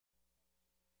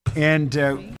And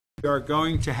we are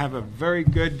going to have a very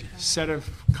good set of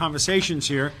conversations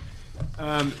here.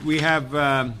 We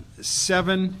have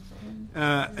 7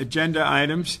 agenda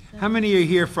items. How many are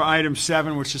here for item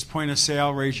 7, which is point of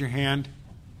sale? Raise your hand.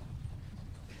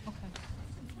 Okay.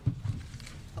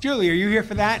 Julie, are you here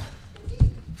for that?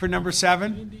 For number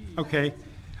 7? Okay.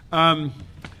 All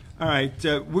right.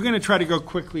 We're going to try to go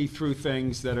quickly through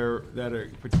things that are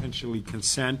potentially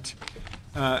consent.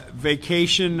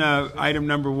 Vacation, item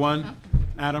number 1.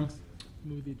 Adam?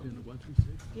 Move the agenda 1 through 6.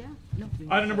 Yeah. No.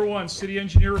 Item number 1, city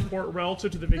engineer report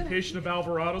relative to the vacation of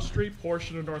Alvarado Street,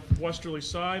 portion of northwesterly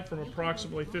side from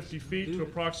approximately 50 feet to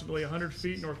approximately 100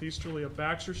 feet northeasterly of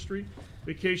Baxter Street,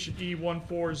 vacation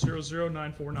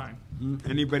E1400949.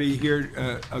 Anybody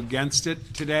here against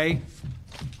it today?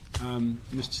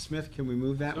 Mr. Smith, can we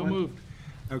move that So one? moved.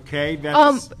 Okay.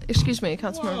 That's, Excuse me,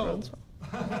 Councilmember Rhodes.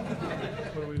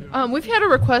 What are we doing? We've had a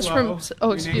request Hello. from,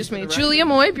 Your excuse name me, for the Julia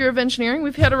Moy, Bureau of Engineering.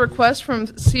 We've had a request from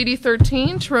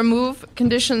CD13 to remove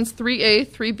conditions 3A,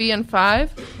 3B, and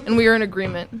 5, and we are in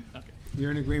agreement.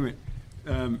 you're in agreement.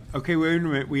 Okay, wait a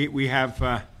minute. We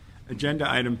have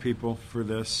agenda item people for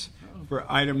this. For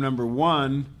item number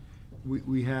 1,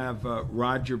 we have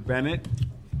Roger Bennett.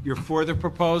 You're for the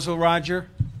proposal, Roger?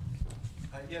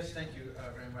 Yes, thank you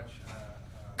very much.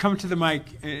 Come to the mic,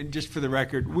 and just for the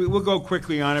record. We'll go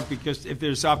quickly on it because if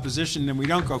there's opposition, then we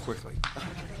don't go quickly.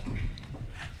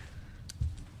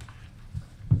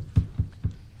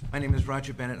 My name is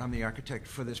Roger Bennett. I'm the architect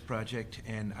for this project,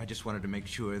 and I just wanted to make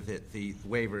sure that the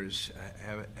waivers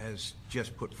as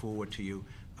just put forward to you,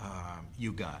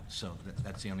 you got. So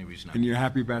that's the only reason. And you're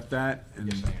happy about that?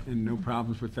 And, Yes, I am. and no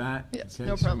problems with that? Yes, Okay,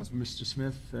 no so, problems. Mr.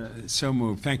 Smith, so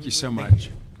moved. Thank you so much.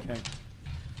 Okay.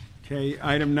 Okay,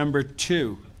 item number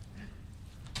 2.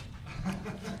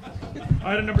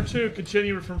 Item number 2,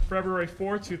 continued from February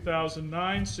 4th,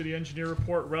 2009, city engineer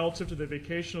report relative to the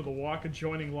vacation of the walk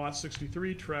adjoining lot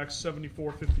 63, tracks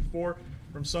 7454,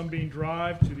 from Sunbeam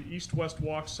Drive to the east-west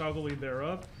walk southerly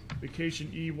thereof, vacation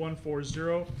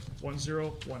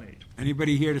E1401018.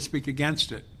 Anybody here to speak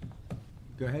against it?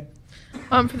 Go ahead.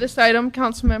 For this item,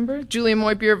 Councilmember Julia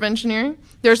Moy, Bureau of Engineering.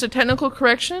 There's a technical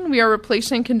correction. We are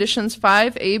replacing conditions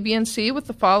 5, A, B, and C with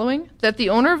the following: that the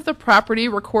owner of the property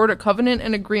record a covenant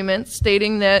and agreement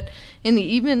stating that in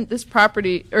the event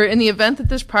that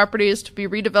this property is to be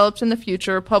redeveloped in the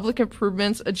future, public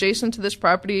improvements adjacent to this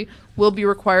property will be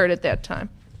required at that time.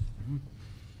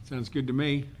 Sounds good to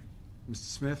me. Mr.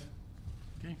 Smith?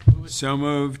 Okay, move it. So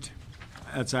moved.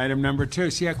 That's item number 2.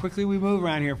 See how quickly we move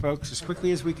around here, folks, as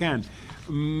quickly as we can.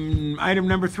 Item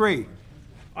number 3.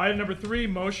 Item number 3,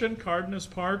 motion, Cardenas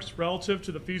Parks, relative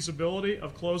to the feasibility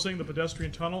of closing the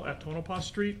pedestrian tunnel at Tonopah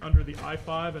Street under the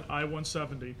I-5 and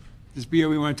I-170. Does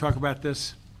BOE want to talk about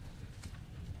this?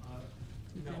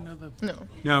 Another- No.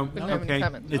 No? We don't have any Okay.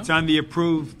 comments. It's on the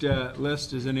approved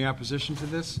list. Is any opposition to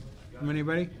this from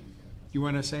anybody? You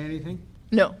want to say anything?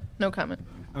 No. No comment.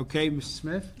 Okay, Mr.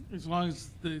 Smith? As long as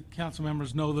the council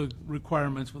members know the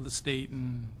requirements with the state,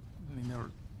 and I mean,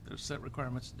 there's set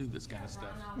requirements to do this kind of stuff.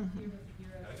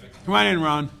 Come on in,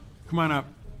 Ron. Come on up.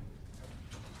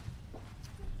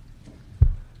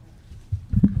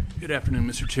 Good afternoon,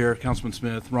 Mr. Chair, Councilman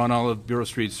Smith, Ron Olive, Bureau of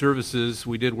Street Services.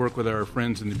 We did work with our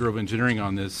friends in the Bureau of Engineering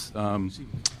on this. Our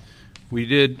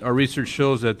research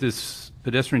shows that this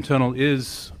pedestrian tunnel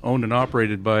is owned and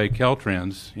operated by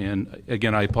Caltrans. And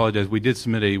again, I apologize, we did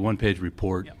submit a one-page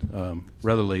report,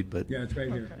 rather late, but. Yeah, it's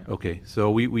right here. Okay,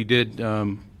 so we did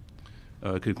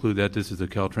conclude that this is a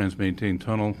Caltrans maintained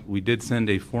tunnel. We did send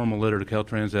a formal letter to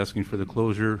Caltrans asking for the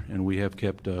closure, and we have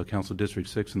kept Council District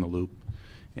 6 in the loop.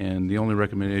 And the only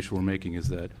recommendation we're making is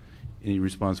that any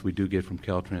response we do get from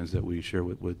Caltrans that we share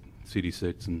with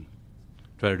CD6 and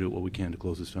try to do what we can to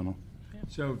close this tunnel.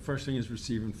 So first thing is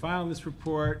receive and file this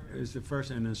report is the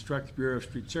first, and instruct the Bureau of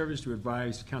Street Service to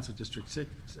advise Council District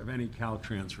 6 of any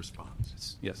Caltrans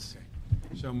response. Yes.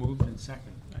 So moved and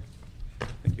second.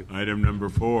 Thank you. Item number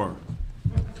 4.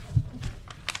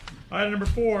 Item number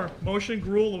 4, motion,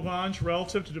 Gruel Lavange,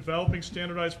 relative to developing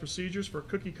standardized procedures for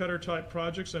cookie-cutter type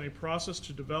projects and a process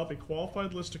to develop a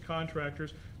qualified list of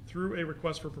contractors through a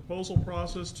request for proposal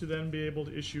process to then be able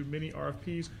to issue mini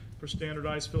RFPs for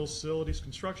standardized facilities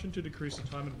construction to decrease the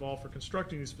time involved for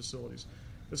constructing these facilities.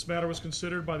 This matter was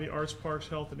considered by the Arts, Parks,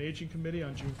 Health, and Aging Committee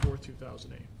on June 4th,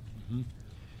 2008.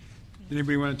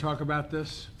 Anybody want to talk about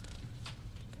this?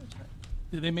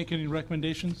 Did they make any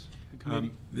recommendations? The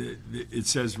committee? It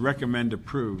says recommend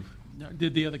approve. No,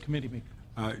 did the other committee make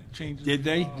changes? Did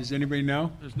they? Does anybody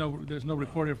know? There's no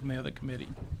report here from the other committee.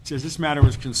 It says this matter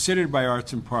was considered by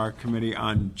Arts and Park Committee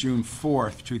on June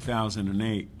 4th,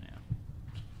 2008.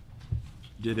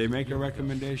 Did they make a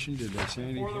recommendation? Did they say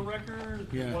anything? For the record,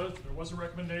 Yeah. there was a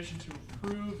recommendation to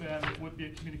approve, and it would be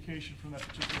a communication from that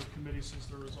particular committee since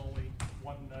there was only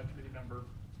one committee member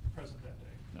present that day.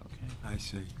 Okay. I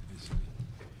see.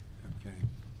 Okay.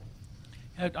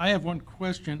 I have one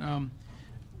question.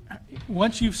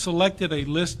 Once you've selected a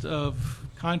list of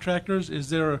contractors, is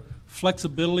there a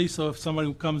flexibility, so if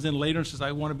somebody comes in later and says,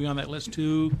 I want to be on that list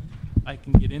too, I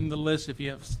can get in the list if you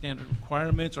have standard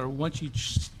requirements, or once you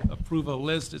approve a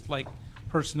list, it's like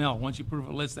personnel. Once you approve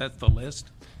a list, that's the list?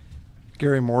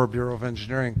 Gary Moore, Bureau of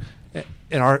Engineering.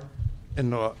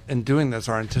 In doing this,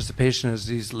 our anticipation is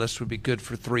these lists would be good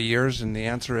for 3 years, and the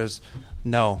answer is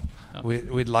no.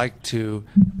 We'd like to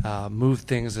move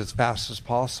things as fast as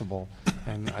possible,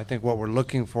 and I think what we're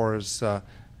looking for is,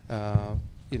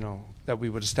 that we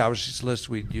would establish these lists,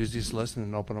 we'd use these lists, and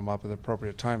then open them up at the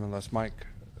appropriate time. Unless Mike,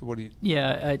 what do you?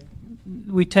 Yeah,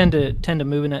 we tend to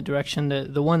move in that direction.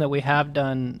 The one that we have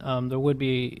done, there would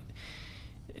be.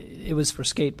 It was for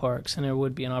skate parks, and there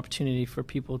would be an opportunity for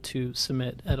people to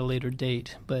submit at a later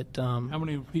date. But How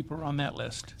many people are on that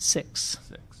list? 6,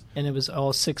 6. and it was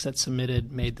all 6 that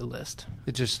submitted made the list.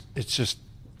 It's just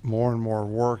more and more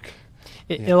work.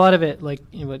 A lot of it, like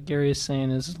what Gary is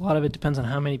saying, is a lot of it depends on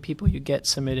how many people you get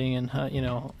submitting, and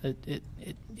how,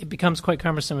 it becomes quite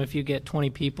cumbersome if you get 20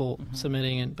 people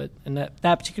submitting, but in that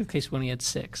particular case we only had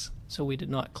 6, so we did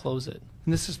not close it.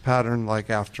 And this is patterned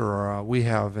like after we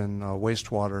have in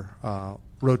wastewater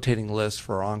rotating lists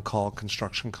for on-call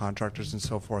construction contractors and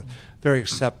so forth. Very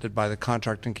accepted by the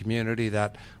contracting community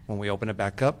that when we open it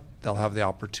back up, they'll have the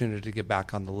opportunity to get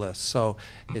back on the list. So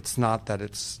it's not that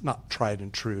it's not tried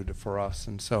and true for us.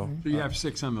 And so So you have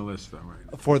 6 on the list, though,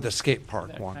 right? for the skate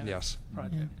park That one, kind of yes.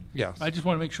 project. Yes. I just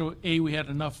want to make sure, we had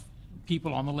enough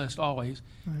people on the list always,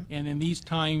 and in these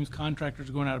times, contractors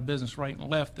are going out of business right and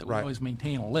left, that we Right. always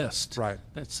maintain a list. Right.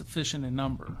 That's sufficient in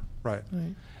number. Right.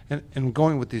 Right. And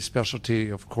going with these specialty,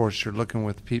 of course, you're looking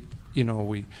with people,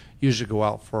 we usually go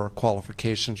out for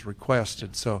qualifications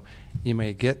requested. So you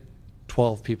may get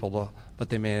 12 people, but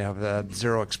they may have had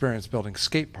 0 experience building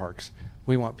skate parks.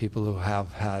 We want people who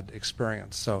have had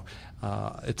experience. So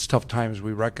it's tough times,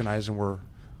 we recognize, and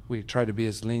we try to be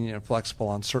as lenient and flexible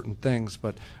on certain things,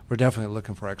 but we're definitely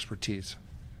looking for expertise.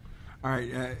 All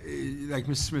right, like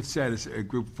Mr. Smith said, as a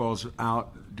group falls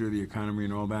out due to the economy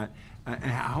and all that,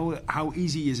 how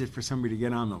easy is it for somebody to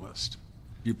get on the list?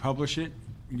 You publish it,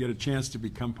 you get a chance to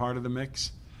become part of the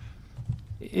mix?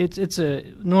 It's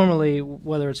normally,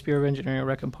 whether it's Bureau of Engineering or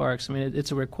Rec and Parks, I mean,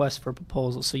 it's a request for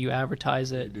proposal. So you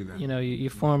advertise it. You do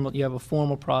that. You have a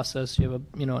formal process. You have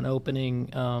an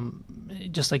opening,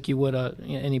 just like you would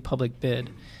any public bid,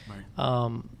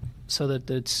 Right. so that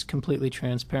it's completely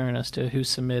transparent as to who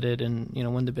submitted and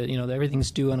when the bid. Everything's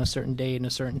due on a certain date and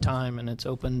a certain time, and it's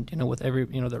open. With every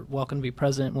they're welcome to be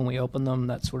present when we open them,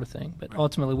 that sort of thing. But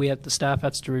ultimately, the staff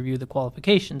has to review the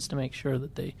qualifications to make sure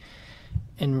that they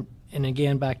And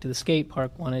again, back to the skate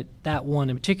park one, that one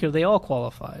in particular, they all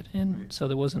qualified, and so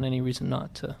there wasn't any reason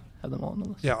not to have them all on the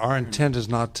list. Yeah, our intent is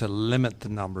not to limit the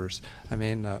numbers. I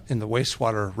mean, in the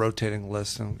wastewater rotating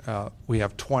list, we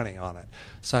have 20 on it.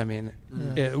 So, I mean,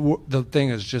 the thing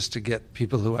is just to get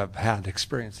people who have had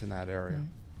experience in that area.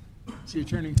 City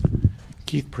Attorney.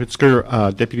 Keith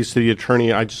Pritzker, Deputy City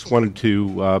Attorney. I just wanted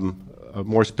to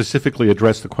more specifically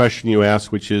address the question you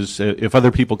asked, which is if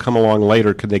other people come along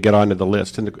later, can they get onto the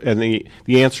list? And the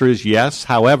answer is yes.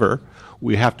 However,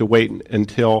 we have to wait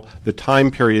until the time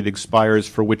period expires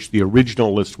for which the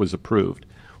original list was approved.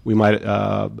 We might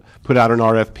put out an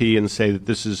RFP and say that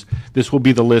this will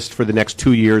be the list for the next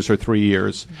 2 years or 3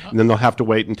 years, and then they'll have to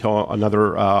wait until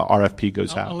another RFP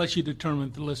goes out. Unless you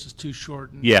determine the list is too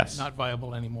short and Yes. not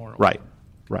viable anymore. Right.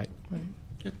 Good.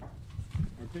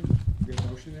 Okay, you got a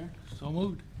motion there? So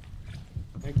moved.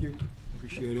 Thank you,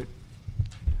 appreciate it.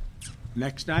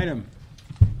 Next item.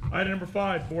 Item number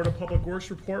 5, Board of Public Works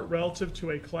report relative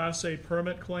to a Class A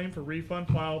permit claim for refund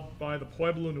filed by the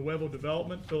Pueblo Nuevo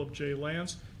Development, Philip J.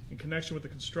 Lance, in connection with the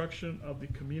construction of the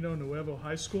Camino Nuevo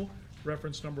High School,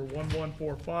 reference number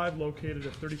 1145, located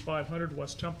at 3500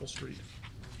 West Temple Street.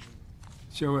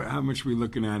 So how much are we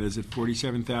looking at? Is it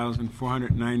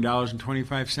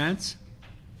 $47,409.25?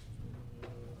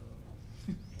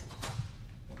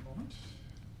 One moment.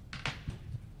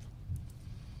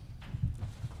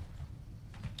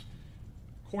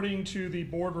 According to the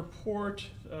board report,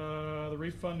 the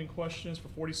refund in question is for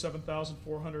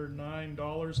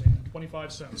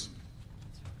 $47,409.25.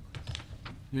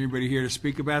 Anybody here to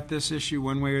speak about this issue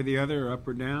one way or the other, or up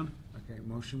or down? Okay,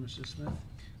 motion, Mr. Smith?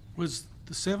 Was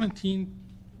the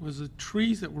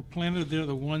trees that were planted there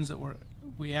the ones that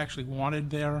we actually wanted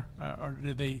there, or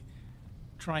did they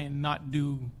try and not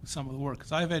do some of the work.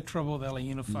 Because I've had trouble with LA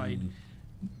Unified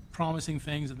promising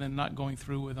things and then not going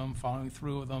through with them, following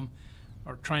through with them,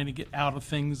 or trying to get out of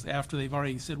things after they've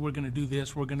already said, we're going to do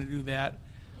this, we're going to do that.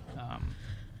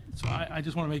 So I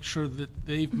just want to make sure that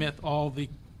they've met all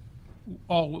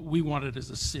what we wanted as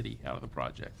a city out of the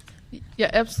project. Yeah,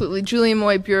 absolutely. Julie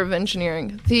Moy, Bureau of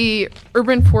Engineering. The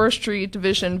Urban Forestry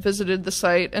Division visited the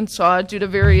site and saw, due to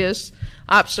various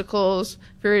obstacles,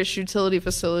 various utility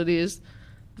facilities,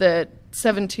 that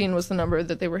 17 was the number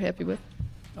that they were happy with.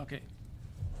 Okay.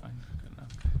 Fine. Good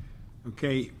enough.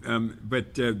 Okay,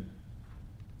 but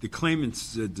the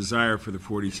claimant's desire for the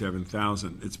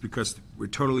 47,000, it's because we're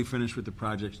totally finished with the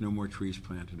projects, no more trees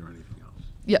planted or anything else?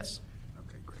 Yes.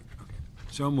 Okay, great, okay.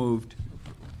 So moved.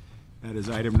 That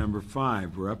is item number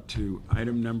 5. We're up to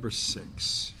item number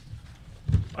 6.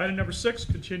 Item number 6,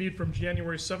 continued from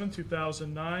January 7,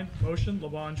 2009. Motion,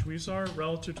 Labange Weezer,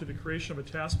 relative to the creation of a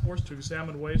task force to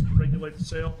examine ways to regulate the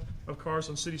sale of cars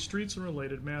on city streets and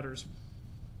related matters.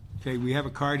 Okay, we have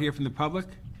a card here from the public.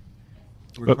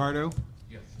 Ricardo?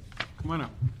 Yes. Come on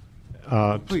up.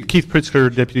 Please. Keith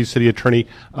Pritzker, Deputy City Attorney.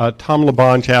 Tom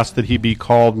Labange asked that he be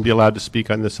called and be allowed to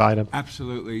speak on this item.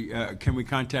 Absolutely. Can we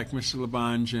contact Mr.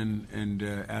 Labange and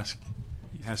ask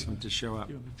him to show up?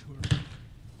 Give them a tour.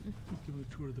 Give them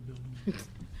a tour of the building.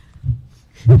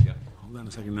 Hold on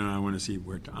a second. No, I want to see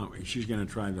where she's going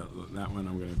to try that one.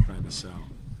 I'm going to try to sell.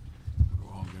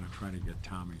 We're all going to try to get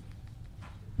Tommy.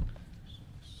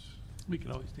 We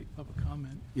could always take public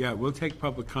comment. Yeah, we'll take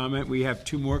public comment. We have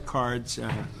 2 more cards.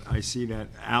 I see that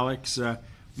Alex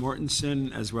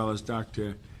Mortensen as well as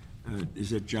Dr.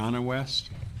 Is it Jonna West?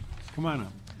 Come on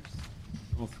up.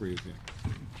 All 3 of you.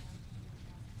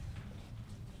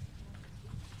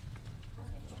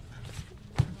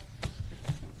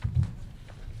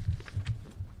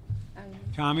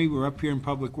 Tommy, we're up here in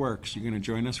Public Works. You going to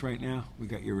join us right now? We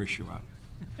got your issue up.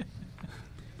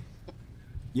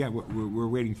 Yeah, we're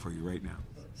waiting for you right now.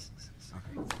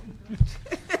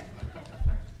 Okay.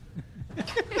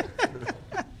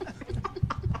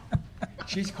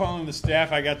 She's calling the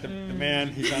staff. I got the man.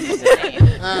 He's on the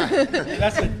way.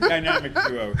 That's a dynamic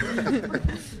duo.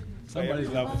 Somebody's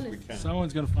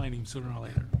Someone's going to find him sooner or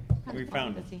later. We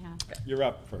found him. You're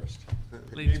up first.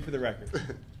 Name for the record.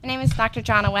 My name is Dr.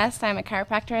 Jonna West. I'm a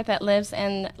chiropractor that lives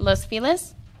in Los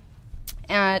Feliz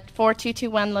at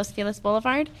 4221 Los Feliz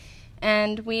Boulevard.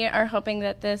 And we are hoping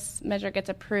that this measure gets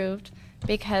approved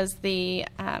because the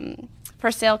for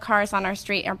sale cars on our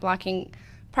street are blocking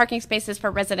parking spaces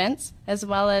for residents, as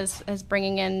well as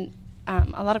bringing in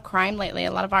a lot of crime lately.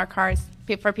 A lot of our cars,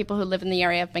 for people who live in the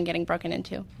area, have been getting broken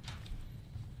into.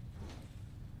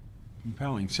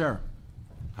 Compelling. Sir.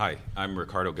 Hi, I'm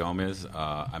Ricardo Gomez.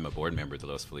 I'm a board member of the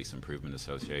Los Feliz Improvement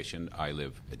Association. I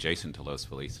live adjacent to Los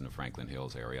Feliz in the Franklin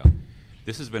Hills area.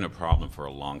 This has been a problem for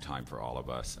a long time for all of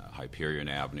us. Hyperion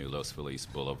Avenue, Los Feliz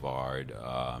Boulevard,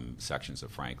 sections of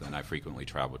Franklin. I frequently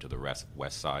travel to the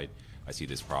west side. I see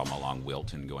this problem along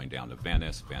Wilton going down to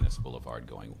Venice Boulevard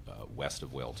going west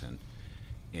of Wilton.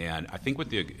 And I think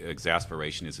what the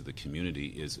exasperation is of the community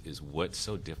is what's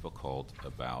so difficult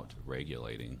about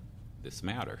regulating this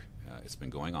matter. It's been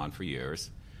going on for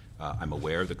years. I'm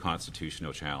aware of the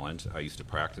constitutional challenge. I used to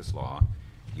practice law.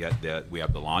 Yet that we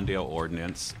have the Lawndale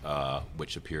Ordinance,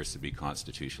 which appears to be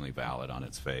constitutionally valid on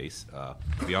its face.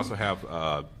 We also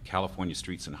have California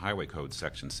Streets and Highway Code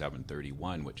Section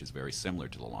 731, which is very similar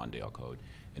to the Lawndale Code,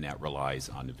 and that relies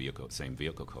on the same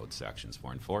vehicle code sections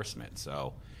for enforcement.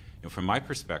 So, from my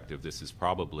perspective, this is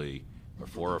probably a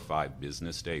 4 or 5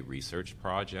 business day research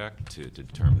project to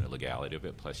determine the legality of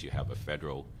it. Plus, you have a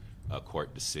federal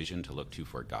court decision to look to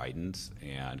for guidance,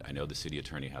 and I know the city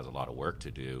attorney has a lot of work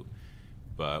to do.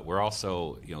 But we're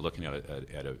also, looking at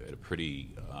a pretty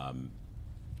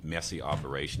messy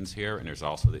operations here, and there's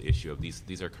also the issue of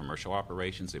these are commercial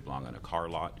operations. They belong on a car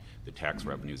lot. The tax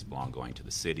revenues belong going to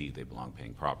the city. They belong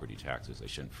paying property taxes. They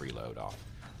shouldn't freeload off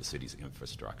the city's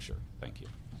infrastructure. Thank you.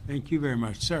 Thank you very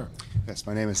much, sir. Yes,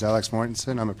 my name is Alex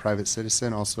Mortensen. I'm a private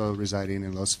citizen, also residing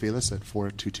in Los Feliz at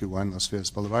 4221 Los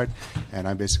Feliz Boulevard, and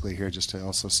I'm basically here just to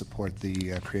also support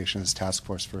the creation of this task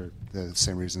force for the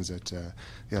same reasons that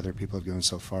the other people have given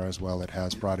so far as well. It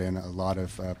has brought in a lot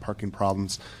of parking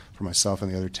problems for myself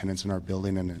and the other tenants in our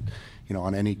building, and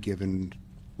on any given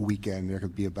weekend there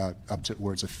could be about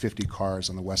upwards of 50 cars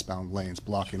on the westbound lanes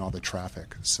blocking all the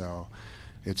traffic. So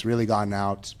it's really gotten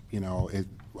out.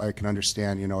 I can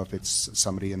understand, if it's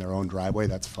somebody in their own driveway,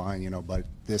 that's fine, but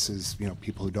this is,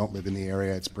 people who don't live in the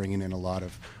area. It's bringing in a lot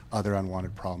of other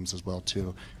unwanted problems as well,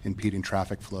 too, impeding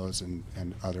traffic flows and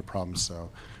other problems. So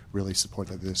really support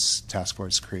that this task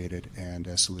force created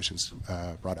and solutions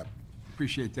brought up.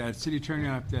 appreciate that. City Attorney,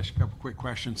 I have to ask a couple quick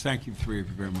questions. Thank you, three of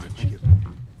you very much. Thank you.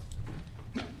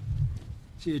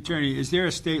 City Attorney, is there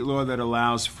a state law that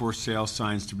allows for sale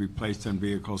signs to be placed on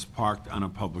vehicles parked on a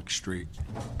public street?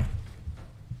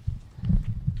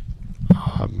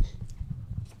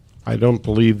 I don't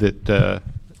believe that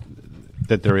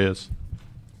that there is.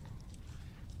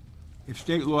 If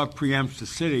state law preempts the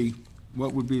city,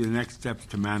 what would be the next steps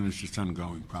to manage this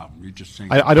ongoing problem? You're just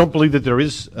saying. I don't believe that there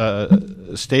is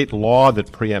a state law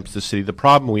that preempts the city. The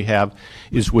problem we have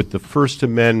is with the First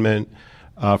Amendment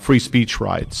free speech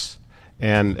rights.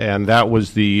 And that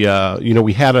was the,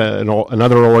 we had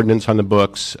another ordinance on the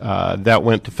books that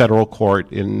went to federal court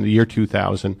in the year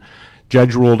 2000.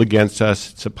 Judge ruled against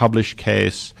us. It's a published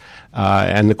case.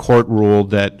 And the court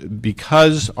ruled that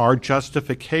because our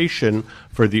justification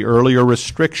for the earlier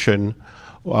restriction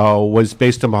was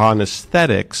based upon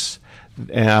aesthetics,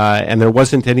 and there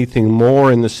wasn't anything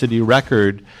more in the city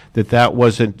record, that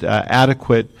wasn't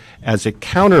adequate as a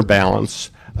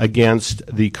counterbalance against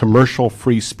the commercial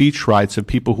free speech rights of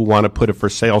people who want to put a for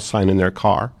sale sign in their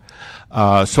car.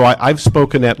 So I've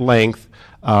spoken at length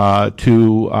to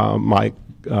two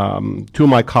of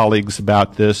my colleagues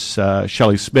about this,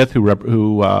 Shelley Smith, who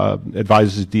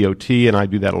advises DOT, and I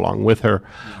do that along with her.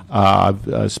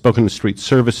 I've spoken to Street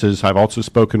Services. I've also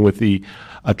spoken with the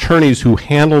attorneys who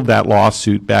handled that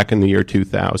lawsuit back in the year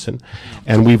 2000.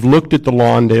 And we've looked at the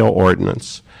Lawndale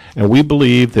ordinance, and we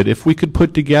believe that if we could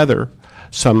put together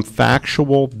some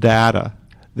factual data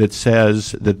that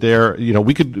says that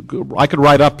I could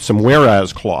write up some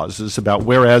whereas clauses about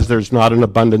whereas there's not an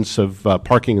abundance of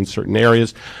parking in certain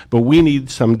areas, but we need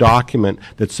some document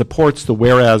that supports the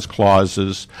whereas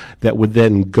clauses that would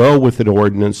then go with an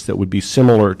ordinance that would be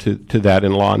similar to that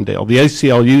in Lawndale. The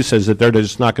ACLU says that they're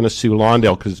just not going to sue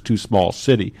Lawndale because it's too small a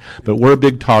city, but we're a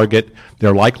big target.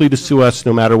 They're likely to sue us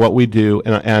no matter what we do,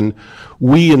 and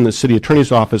we in the city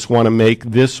attorney's office want to make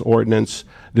this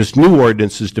new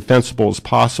ordinance as defensible as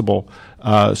possible.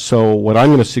 So what I'm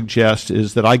going to suggest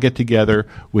is that I get together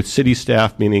with city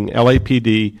staff, meaning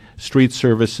LAPD, Street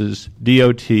Services,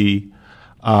 DOT,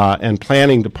 and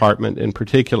Planning Department in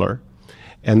particular,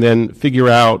 and then figure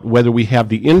out whether we have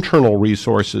the internal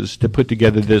resources to put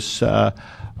together this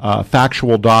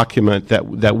factual document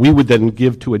that we would then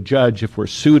give to a judge if we're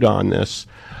sued on this.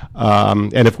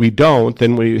 And if we don't,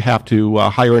 then we have to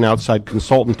hire an outside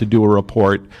consultant to do a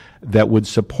report that would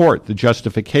support the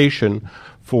justification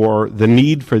for the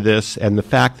need for this and the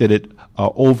fact that it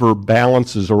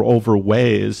overbalances or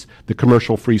overweighs the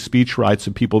commercial free speech rights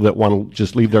of people that want to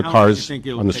just leave their cars on the street.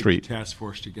 How long do you think it'll take the task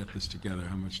force to get this together?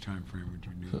 How much time frame would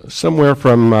you need? Somewhere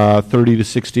from 30 to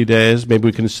 60 days. Maybe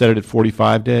we can set it at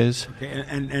 45 days. Okay,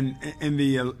 and in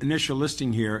the initial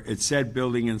listing here, it said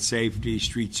Building and Safety,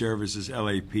 Street Services,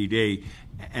 LAPD,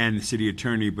 and the city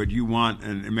attorney, but you want,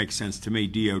 and it makes sense to me,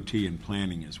 DOT and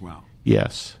planning as well.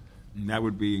 Yes. And that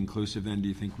would be inclusive then? Do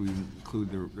you think we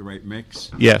include the right mix?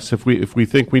 Yes. If we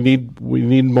think we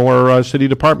need more city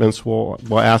departments, we'll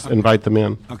invite them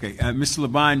in. Okay. Mr.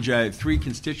 Labange, three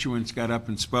constituents got up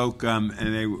and spoke, and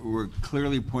they were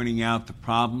clearly pointing out the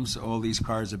problems all these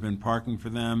cars have been parking for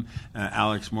them.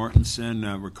 Alex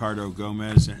Mortensen, Ricardo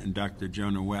Gomez, and Dr.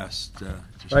 Jonah West.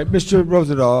 Right, Mr.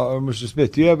 Rosendahl or Mr.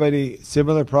 Smith, do you have any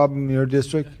similar problem in your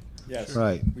district? Yes.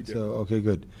 Right. We do. So okay,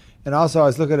 good. And also, I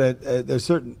was looking at there's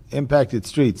certain impacted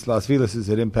streets. Los Feliz is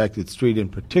an impacted street in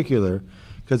particular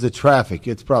because of traffic.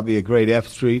 It's probably a grade F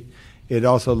street. It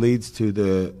also leads to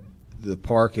the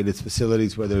park and its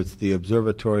facilities, whether it's the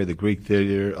observatory, the Greek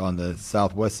Theater on the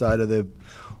southwest side of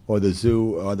or the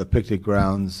zoo, or the picnic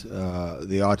grounds,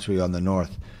 the archery on the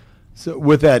north. So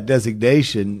with that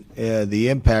designation, the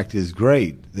impact is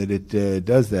great that it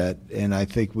does that, and I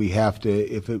think we have to.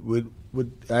 If it would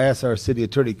I ask our city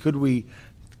attorney, could we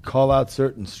call out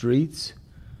certain streets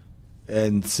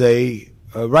and say,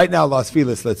 right now Los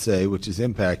Feliz, let's say, which is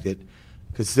impacted,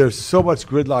 because there's so much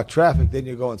gridlock traffic, then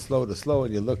you're going slow to slow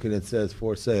and you look and it says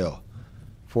for sale.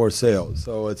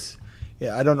 So it's,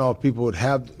 I don't know if people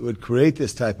would create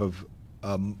this type of,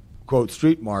 quote,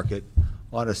 street market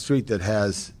on a street that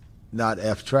has not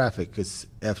F traffic, because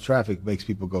F traffic makes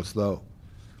people go slow.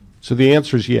 So the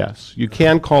answer is yes. You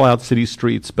can call out city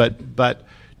streets, but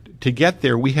to get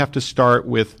there, we have to start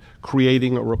with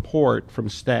creating a report from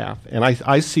staff. And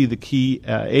I see the key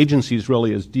agencies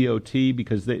really as DOT,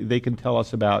 because they can tell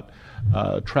us about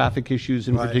traffic issues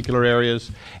in particular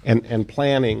areas, and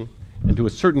planning, and to a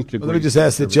certain degree. Well, let me just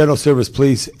ask that General Service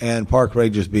Police and Park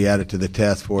Rangers be added to the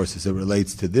task force as it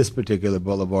relates to this particular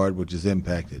boulevard, which is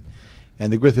impacted.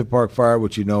 And the Griffith Park fire,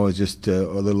 which you know is just a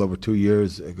little over 2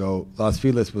 years ago, Los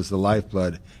Feliz was the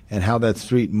lifeblood, and how that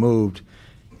street moved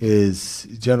is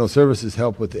General Services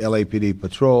helped with the LAPD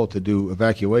patrol to do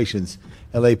evacuations.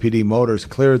 LAPD motors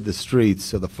cleared the streets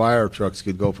so the fire trucks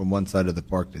could go from one side of the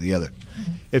park to the other.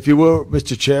 If you will,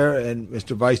 Mr. Chair and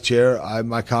Mr. Vice Chair,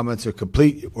 my comments are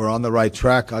complete. We're on the right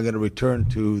track. I'm going to return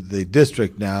to the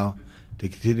district now to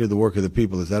continue the work of the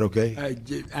people. Is that okay?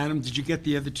 Adam, did you get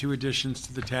the other two additions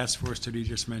to the task force that he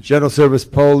just mentioned? General Service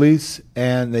Police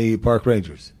and the Park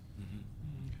Rangers.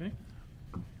 Okay.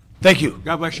 Thank you.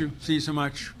 God bless you. See you so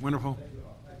much. Wonderful.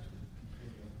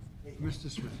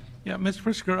 Mr. Smith. Yeah, Mr.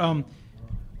 Pritzker,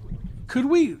 could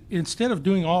we, instead of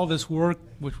doing all this work,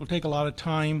 which will take a lot of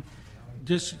time,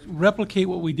 just replicate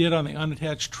what we did on the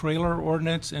unattached trailer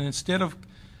ordinance, and instead of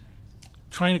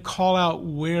trying to call out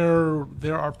where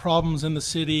there are problems in the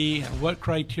city and what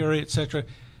criteria, et cetera,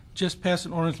 just pass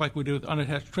an ordinance like we do with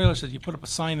unattached trailers. Says you put up a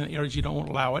sign in the areas you don't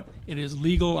allow it. It is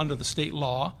legal under the state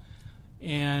law,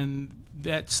 and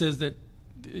that says that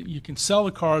you can sell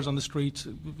the cars on the streets,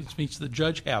 which makes the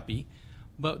judge happy,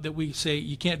 but that we say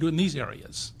you can't do it in these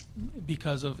areas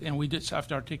because of, and we just have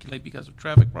to articulate because of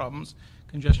traffic problems,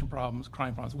 congestion problems,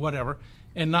 crime problems, whatever,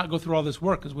 and not go through all this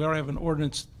work because we already have an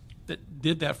ordinance that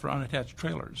did that for unattached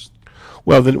trailers.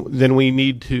 Well, then we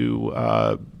need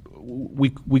to.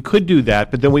 We could do that,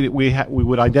 but then we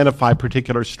would identify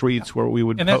particular streets where we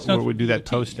would do that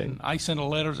posting. I sent a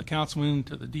letter as a councilman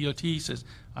to the DOT, says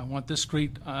I want this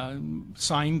street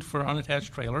signed for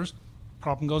unattached trailers.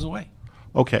 Problem goes away.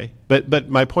 Okay, but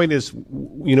my point is, it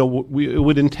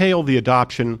would entail the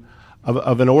adoption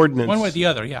of an ordinance. One way or the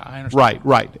other, yeah, I understand.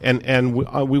 Right, and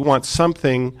we want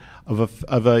something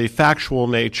of a factual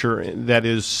nature that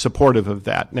is supportive of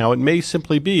that. Now, it may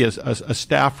simply be a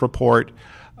staff report,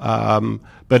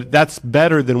 but that's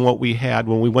better than what we had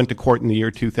when we went to court in the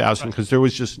year 2000 because there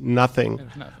was just nothing.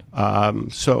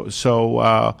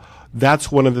 So that's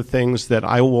one of the things that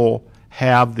I will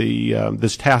have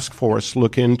this task force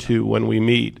look into when we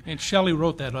meet. And Shelley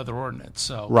wrote that other ordinance,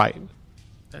 so right.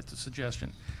 That's a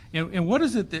suggestion. And what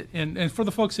is it that, and for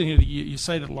the folks in here, you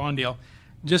cited Lawndale,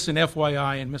 just an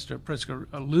FYI, and Mr. Pritzker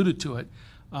alluded to it,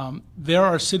 there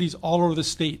are cities all over the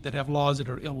state that have laws that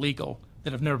are illegal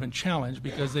that have never been challenged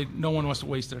because no one wants to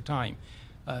waste their time.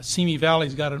 Simi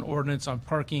Valley's got an ordinance on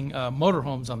parking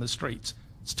motorhomes on the streets.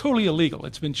 It's totally illegal.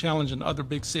 It's been challenged in other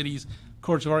big cities.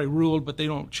 Courts have already ruled, but they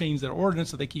don't change their ordinance,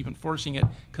 so they keep enforcing it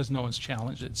because no one's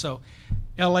challenged it. So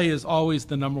L.A. is always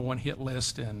the #1 hit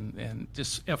list, and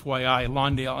just FYI,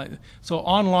 Lawndale. So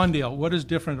on Lawndale, what is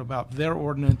different about their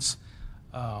ordinance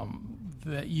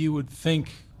that you would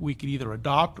think we could either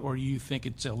adopt or you think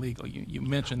it's illegal? You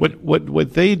mentioned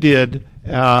what they did,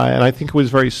 and I think it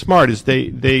was very smart, is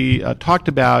they talked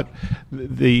about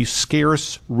the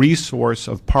scarce resource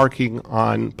of parking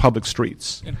on public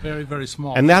streets. And very, very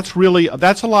small. And that's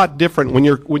a lot different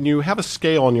when you have a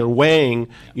scale and you're weighing,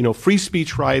 free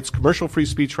speech rights, commercial free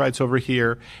speech rights over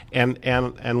here, and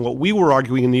what we were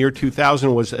arguing in the year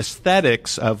 2000 was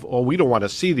aesthetics of, we don't want to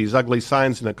see these ugly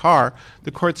signs in a car.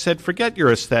 The court said, forget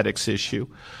your aesthetics issue.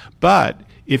 But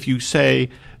if you say,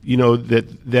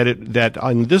 that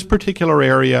on this particular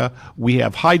area we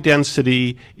have high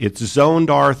density, it's zoned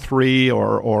R3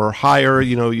 or higher,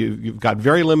 you've got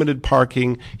very limited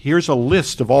parking. Here's a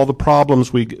list of all the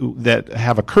problems that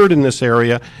have occurred in this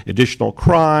area: additional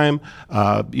crime,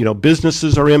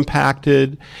 businesses are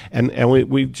impacted, and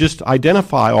we just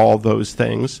identify all those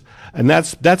things. And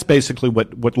that's basically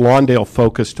what Lawndale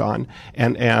focused on,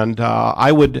 and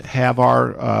I would have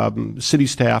our city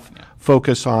staff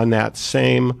focus on that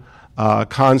same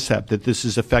concept, that this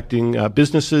is affecting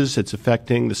businesses, it's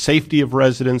affecting the safety of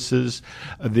residences,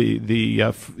 the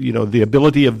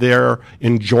ability of their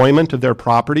enjoyment of their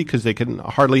property, because they can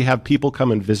hardly have people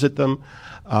come and visit them.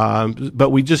 But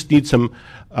we just need some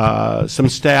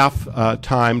staff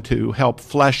time to help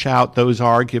flesh out those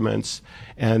arguments.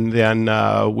 And then,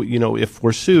 if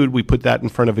we're sued, we put that in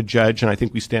front of a judge, and I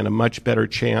think we stand a much better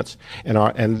chance.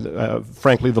 And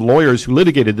frankly, the lawyers who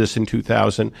litigated this in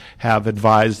 2000 have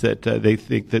advised that they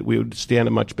think that we would stand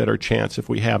a much better chance if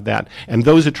we have that. And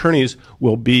those attorneys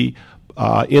will be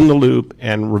in the loop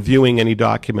and reviewing any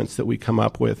documents that we come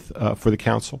up with for the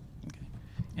council.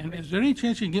 And is there any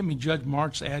chance you can get me Judge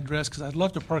Mart's address? Because I'd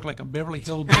love to park like a Beverly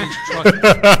Hills-based truck in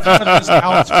front of his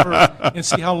house and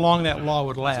see how long that law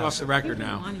would last. It's off the record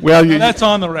now. Well, that's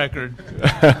on the record.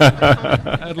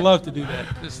 I'd love to do that.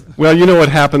 Well, you know what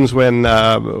happens when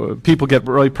people get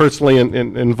really personally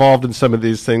involved in some of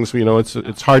these things.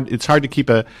 It's hard to keep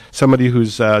somebody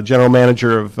who's general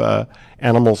manager of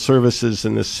animal services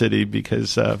in this city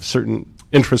because of certain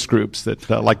interest groups that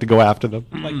like to go after them.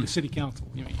 Like the city council,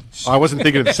 you mean? I wasn't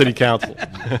thinking of the city council.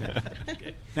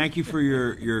 Okay. Thank you for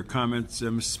your comments,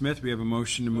 Ms. Smith. We have a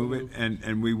motion to move it,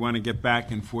 and we want to get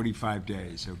back in 45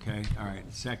 days, okay? All right,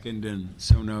 second, and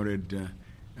so noted.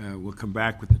 We'll come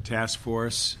back with the task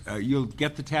force. You'll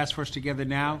get the task force together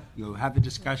now. You'll have the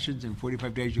discussions. In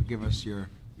 45 days, you'll give us your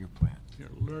plan. Your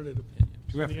learned opinion.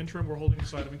 In the interim, we're holding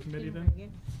this item in committee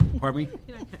then? Pardon me?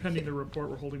 Pending the report,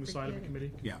 we're holding this item in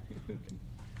committee? Yeah.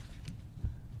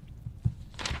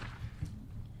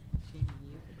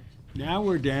 Now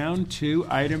we're down to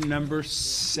item number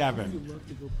 7.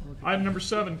 Item number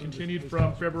 7, continued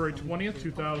from February 20th,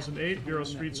 2008, Bureau of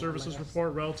Street Services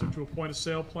report relative to a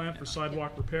point-of-sale plant for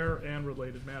sidewalk repair and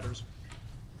related matters.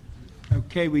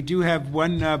 Okay, we do have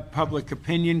one public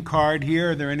opinion card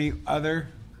here. Are there any other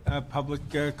public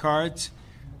cards?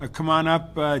 Come on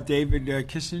up, David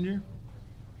Kissinger.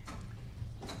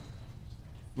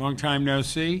 Long time no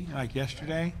see, like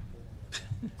yesterday.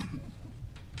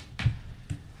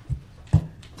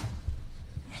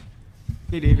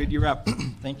 Hey, David, you're up.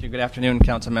 Thank you. Good afternoon,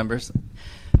 council members.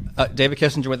 David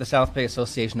Kissinger with the South Bay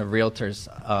Association of Realtors.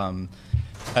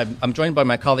 I'm joined by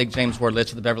my colleague James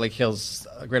Ward-Litch of the Beverly Hills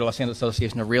Greater Los Angeles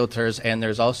Association of Realtors, and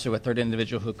there's also a third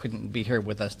individual who couldn't be here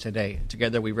with us today.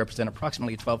 Together, we represent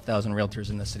approximately 12,000 realtors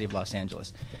in the city of Los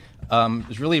Angeles.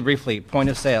 Just really briefly, point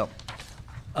of sale.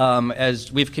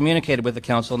 As we've communicated with the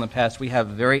council in the past, we have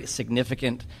very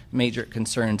significant major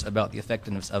concerns about the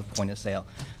effectiveness of point of sale.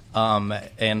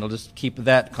 And I'll just keep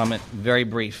that comment very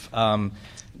brief.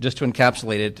 Just to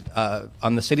encapsulate it,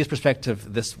 on the city's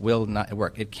perspective, this will not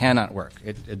work. It cannot work.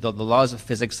 The laws of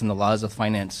physics and the laws of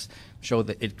finance show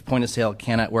that point of sale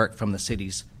cannot work from the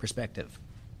city's perspective.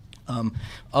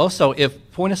 Also,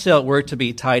 if point of sale were to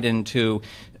be tied into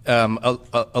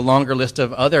a longer list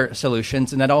of other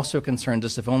solutions, and that also concerns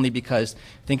us, if only because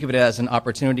think of it as an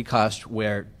opportunity cost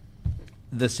where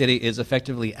the city is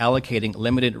effectively allocating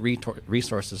limited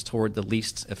resources toward the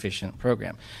least efficient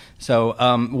program. So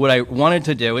what I wanted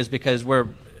to do is, because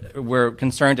we're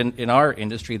concerned in our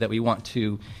industry that we want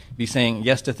to be saying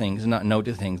yes to things and not no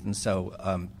to things. And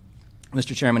so,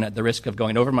 Mr. Chairman, at the risk of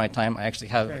going over my time, I actually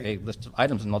have a list of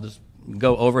items, and I'll just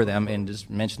go over them and just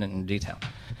mention it in detail.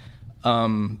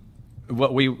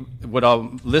 What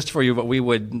I'll list for you, what we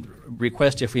would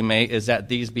request, if we may, is that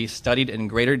these be studied in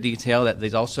greater detail, that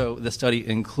these also, the study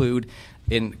include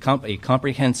a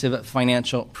comprehensive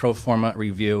financial pro forma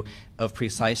review of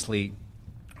precisely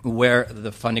where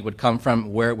the funding would come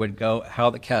from, where it would go, how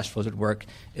the cash flows would work,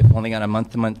 if only on a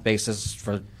month-to-month basis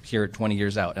for here 20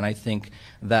 years out. And I think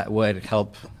that would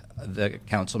help the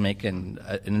council make an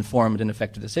informed and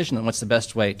effective decision on what's the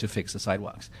best way to fix the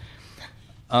sidewalks.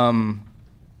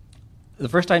 The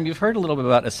first time you've heard a little bit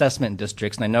about assessment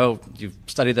districts, and I know you've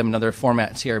studied them in other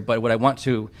formats here, but what I want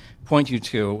to point you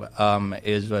to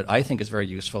is what I think is very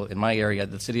useful. In my area,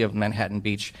 the city of Manhattan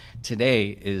Beach today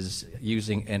is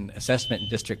using an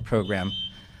assessment district program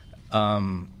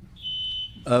Keep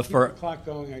the clock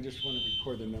going. I just want to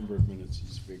record the number of minutes he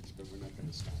speaks, but we're not going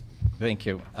to stop. Thank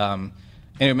you.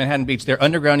 Anyway, Manhattan Beach, they're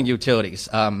underground utilities.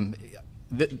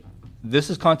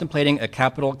 This is contemplating a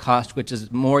capital cost which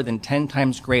is more than 10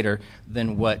 times greater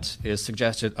than what is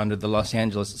suggested under the Los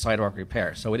Angeles sidewalk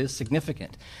repair. So it is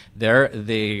significant. There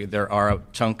are a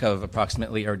chunk of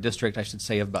approximately, or district, I should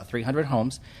say, of about 300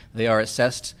 homes. They are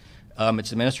assessed.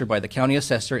 It's administered by the county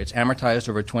assessor. It's amortized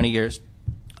over 20 years,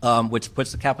 which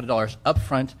puts the capital dollars up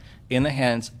front in the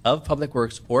hands of Public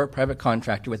Works or a private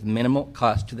contractor with minimal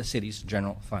cost to the city's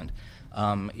general fund.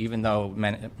 Even though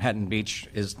Manhattan Beach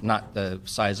is not the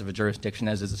size of a jurisdiction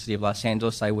as is the city of Los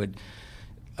Angeles,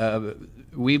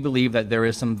 we believe that there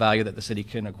is some value that the city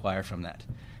can acquire from that.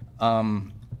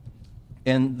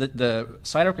 And the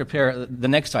sidewalk repair, the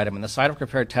next item, in the sidewalk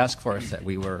repair task force that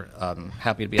we were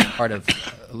happy to be a part of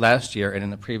last year and in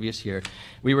the previous year,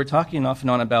 we were talking off and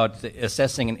on about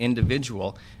assessing an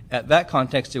individual. At that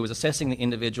context, it was assessing the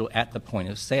individual at the point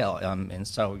of sale. And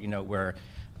so, where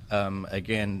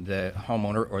again, the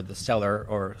homeowner or the seller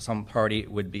or some party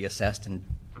would be assessed and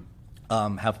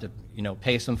have to,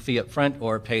 pay some fee up front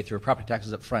or pay through property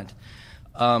taxes up front.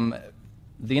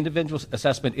 The individual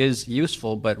assessment is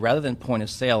useful, but rather than point of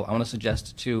sale, I want to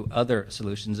suggest two other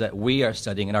solutions that we are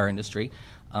studying in our industry,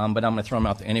 but I'm going to throw them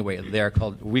out there anyway.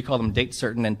 We call them date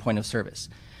certain and point of service.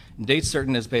 Date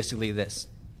certain is basically this.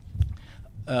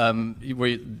 Where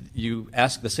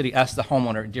the city asks the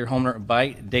homeowner, dear homeowner, by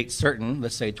date certain,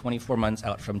 let's say 24 months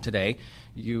out from today,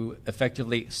 you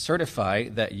effectively certify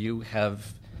that you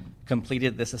have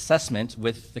completed this assessment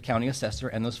with the county assessor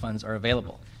and those funds are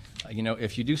available.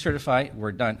 If you do certify,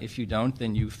 we're done. If you don't,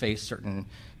 then you face certain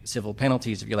civil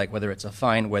penalties, if you like, whether it's a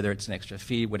fine, whether it's an extra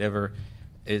fee, whatever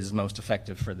is most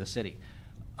effective for the city.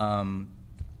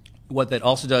 What that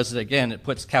also does is, again, it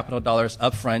puts capital dollars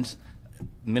up front,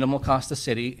 minimal cost to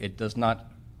city. It does not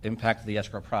impact the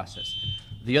escrow process.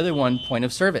 The other one, point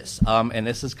of service, and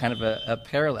this is kind of a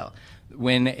parallel.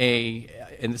 And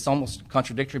it's almost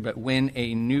contradictory, but when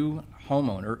a new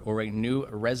homeowner or a new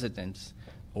resident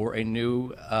or a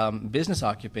new business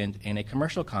occupant in a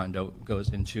commercial condo goes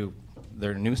into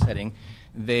their new setting,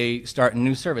 they start a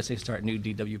new service. They start new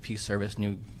DWP service,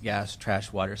 new gas,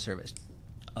 trash, water service.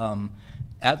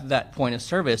 At that point of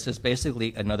service is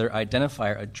basically another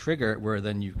identifier, a trigger, where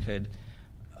then you could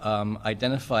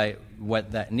identify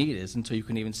what that need is. And so you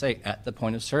can even say at the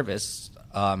point of service,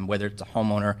 whether it's a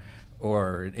homeowner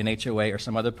or an HOA or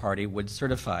some other party would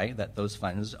certify that those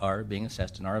funds are being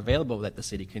assessed and are available that the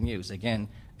city can use, again,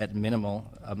 at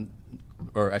minimal,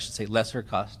 or I should say lesser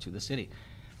cost to the city.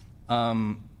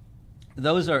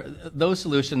 Those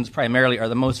solutions primarily are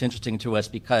the most interesting to us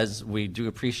because we do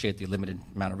appreciate the limited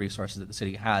amount of resources that the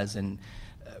city has, and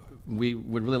we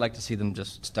would really like to see them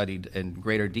just studied in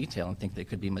greater detail and think they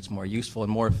could be much more useful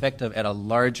and more effective at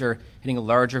hitting a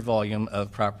larger volume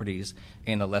of properties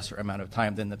in a lesser amount of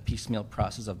time than the piecemeal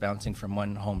process of bouncing from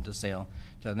one home to sale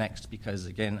to the next. Because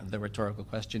again, the rhetorical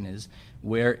question is,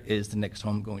 where is the next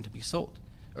home going to be sold?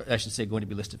 Or I should say, going to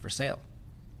be listed for sale.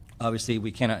 Obviously,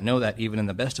 we cannot know that even in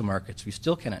the best of markets. We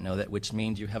still cannot know that, which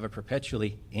means you have a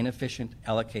perpetually inefficient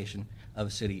allocation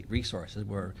of city resources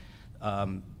where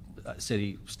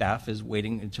city staff is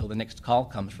waiting until the next call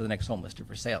comes for the next home listed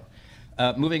for sale.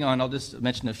 Moving on, I'll just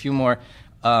mention a few more.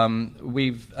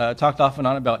 We've talked off and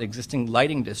on about existing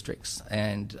lighting districts,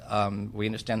 and we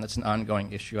understand that's an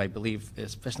ongoing issue, I believe,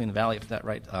 especially in the Valley, if that's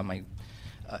right.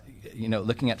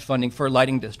 Looking at funding for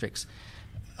lighting districts.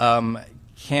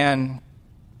 Can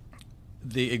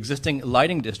the existing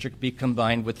lighting district be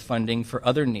combined with funding for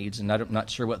other needs? And I'm not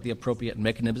sure what the appropriate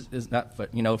mechanism is.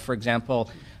 For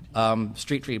example,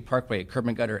 street tree, parkway, curb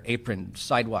and gutter, apron,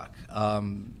 sidewalk,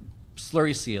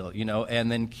 slurry seal,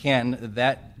 and then can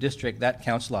that district, that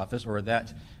council office, or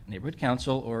that neighborhood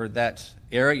council, or that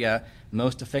area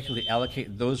most effectively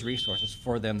allocate those resources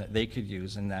for them that they could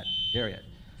use in that area?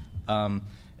 And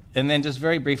then just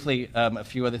very briefly, a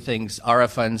few other things. ARA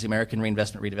funds, the American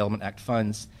Reinvestment Redevelopment Act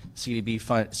funds, CDBG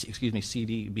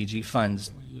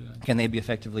funds, can they be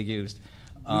effectively used?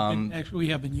 We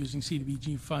have been using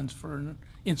CDBG funds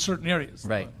in certain areas,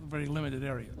 right? Very limited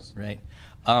areas, right?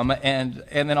 And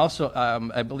then also,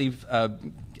 I believe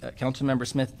Councilmember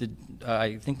Smith did,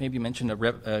 I think maybe mentioned a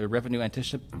revenue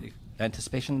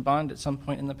anticipation bond at some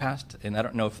point in the past, and I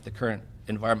don't know if the current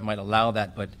environment might allow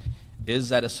that, but is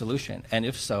that a solution? And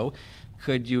if so,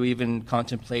 could you even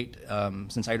contemplate,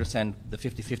 since I understand the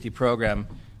 50-50 program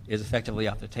is effectively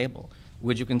off the table,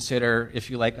 would you consider, if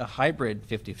you like, a hybrid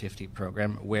 50-50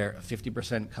 program where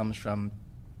 50% comes from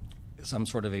some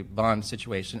sort of a bond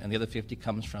situation and the other 50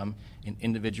 comes from an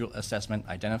individual assessment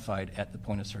identified at the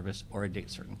point of service or a date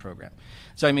certain program?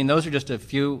 So, I mean, those are just a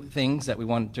few things that we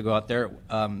wanted to go out there.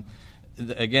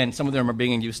 Again, some of them are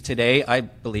being used today. I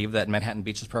believe that Manhattan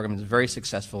Beach's program is very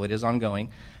successful. It is ongoing,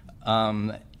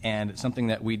 and it's something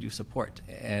that we do support.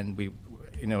 And we,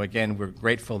 again, we're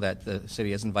grateful that the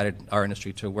city has invited our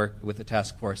industry to work with the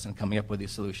task force in coming up with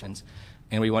these solutions.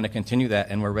 And we want to continue that,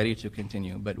 and we're ready to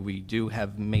continue. But we do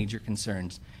have major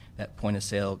concerns that point of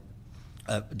sale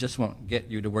just won't get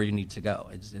you to where you need to go.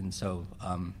 And so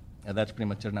that's pretty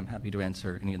much it, and I'm happy to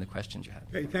answer any of the questions you have.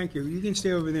 Okay, thank you. You can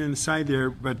stay over there on the side there,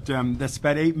 but that's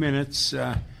about 8 minutes,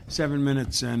 7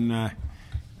 minutes, and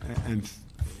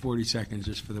 40 seconds,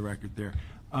 just for the record there.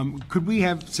 Could we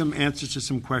have some answers to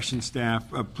some questions, staff?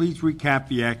 Please recap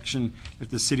the action that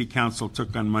the City Council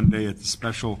took on Monday at the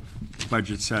special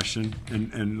budget session,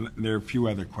 and there are a few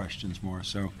other questions more.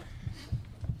 So,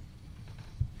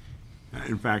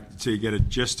 in fact, so you get a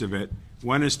gist of it.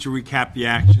 One is to recap the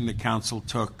action the council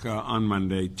took on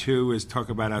Monday. Two is talk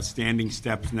about outstanding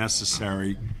steps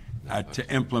necessary to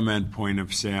implement point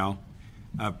of sale.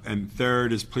 And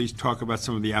third is please talk about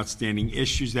some of the outstanding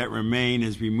issues that remain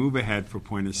as we move ahead for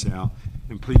point of sale.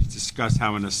 And please discuss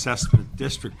how an assessment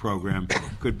district program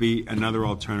could be another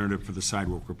alternative for the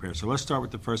sidewalk repair. So let's start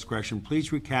with the first question. Please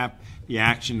recap the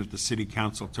action that the City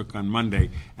Council took on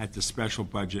Monday at the special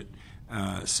budget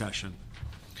session.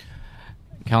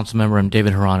 Councilmember, I'm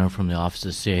David Hirano from the Office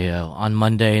of the CAO. On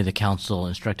Monday, the council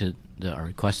requested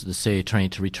the city attorney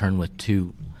to return with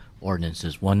two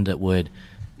ordinances. One that would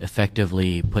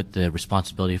effectively put the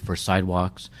responsibility for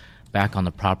sidewalks back on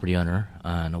the property owner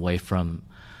and away from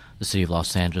the City of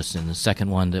Los Angeles, and the second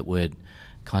one that would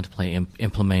contemplate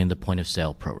implementing the point of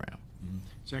sale program.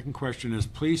 Second question is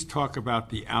please talk about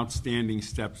the outstanding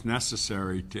steps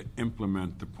necessary to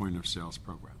implement the point of sales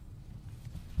program.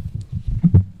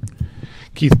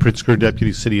 Keith Pritzker,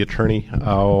 Deputy City Attorney.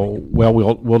 Well,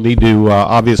 we'll need to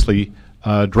obviously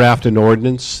draft an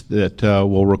ordinance that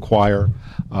will require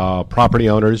property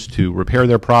owners to repair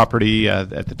their property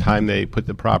at the time they put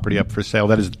the property up for sale.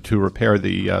 That is to repair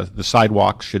the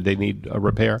sidewalks should they need a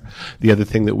repair. The other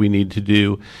thing that we need to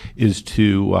do is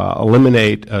to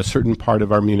eliminate a certain part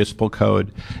of our municipal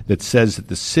code that says that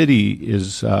the city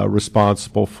is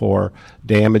responsible for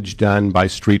damage done by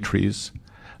street trees.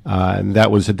 And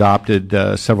that was adopted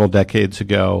several decades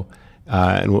ago,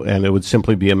 and it would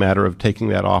simply be a matter of taking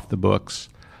that off the books,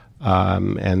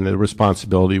 and the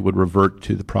responsibility would revert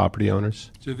to the property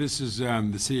owners. So this is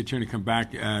the city attorney come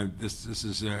back. This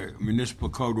is Municipal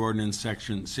Code Ordinance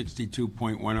Section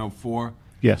 62.104.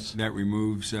 Yes. That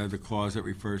removes the clause that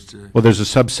refers to. Well, there's a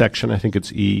subsection, I think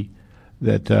it's E,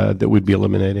 that we'd be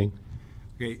eliminating.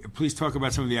 Okay, please talk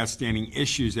about some of the outstanding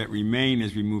issues that remain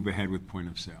as we move ahead with point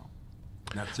of sale.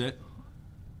 That's it?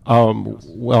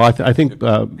 Well, I think Hey,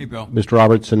 Bill. Mr.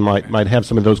 Robertson might have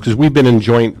some of those, because we've been in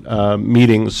joint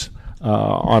meetings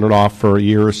on and off for a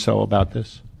year or so about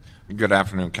this. Good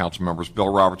afternoon, council members.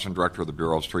 Bill Robertson, Director of the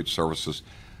Bureau of Street Services.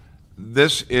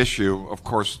 This issue, of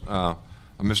course,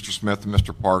 Mr. Smith and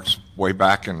Mr. Parks, way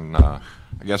back in, I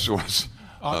guess it was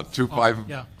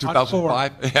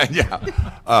 2005?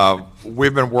 Yeah.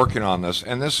 We've been working on this,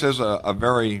 and this is a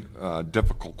very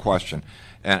difficult question.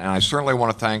 And I certainly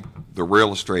want to thank the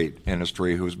real estate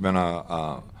industry, who's been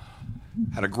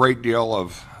had a great deal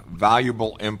of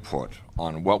valuable input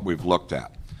on what we've looked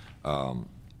at.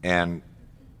 And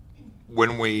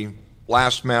when we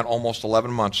last met almost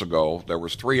 11 months ago, there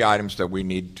was 3 items that we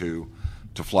need to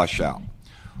flesh out.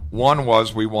 One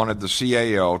was we wanted the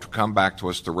CAO to come back to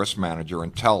us, the risk manager,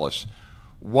 and tell us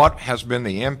what has been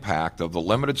the impact of the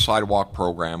limited sidewalk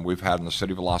program we've had in the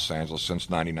city of Los Angeles since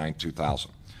 99-2000.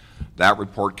 That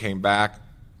report came back,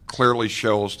 clearly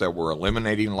shows that we're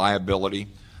eliminating liability.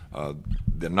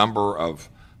 The number of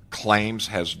claims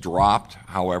has dropped.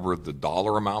 However, the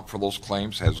dollar amount for those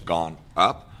claims has gone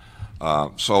up.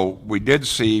 So we did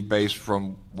see, based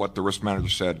from what the risk manager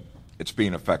said, it's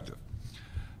being effective.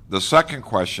 The second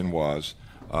question was,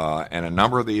 and a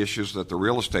number of the issues that the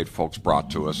real estate folks brought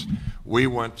to us, we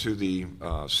went to the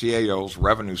CAO's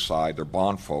revenue side, their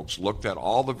bond folks, looked at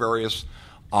all the various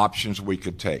options we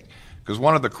could take. Because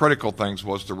one of the critical things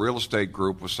was the real estate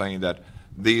group was saying that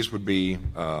these would be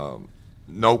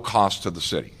no cost to the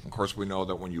city. Of course, we know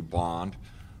that when you bond,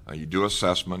 you do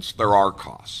assessments, there are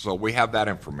costs. So we have that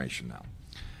information now.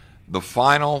 The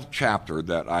final chapter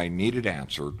that I needed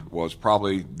answered was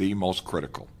probably the most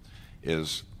critical,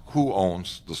 is who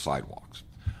owns the sidewalks.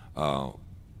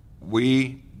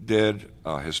 We did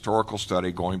a historical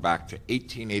study going back to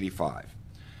 1885,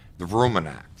 the Vrooman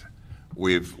Act.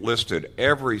 We've listed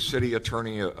every city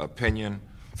attorney opinion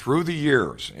through the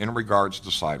years in regards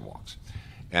to sidewalks.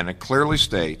 And it clearly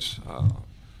states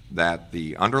that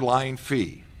the underlying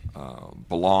fee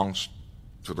belongs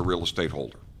to the real estate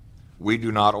holder. We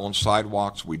do not own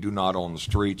sidewalks. We do not own the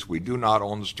streets. We do not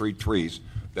own the street trees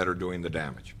that are doing the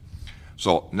damage.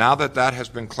 So now that that has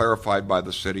been clarified by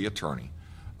the city attorney,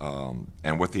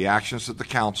 and with the actions that the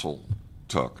council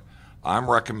took,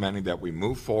 I'm recommending that we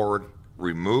move forward,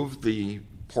 remove the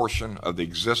portion of the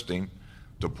existing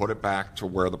to put it back to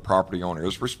where the property owner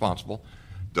is responsible.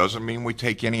 Doesn't mean we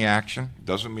take any action,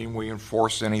 doesn't mean we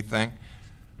enforce anything.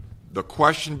 The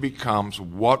question becomes,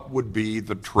 what would be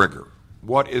the trigger?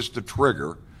 What is the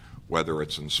trigger, whether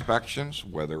it's inspections,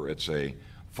 whether it's a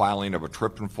filing of a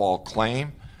trip and fall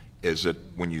claim? Is it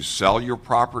when you sell your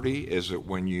property? Is it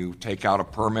when you take out a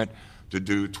permit to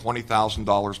do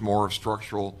 $20,000 more of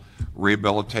structural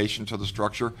rehabilitation to the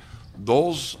structure?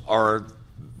 Those are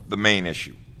the main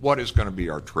issue. What is going to be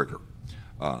our trigger?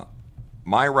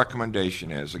 My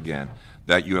recommendation is, again,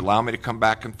 that you allow me to come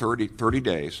back in 30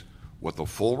 days with a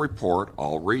full report.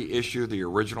 I'll reissue the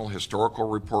original historical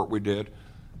report we did,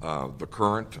 the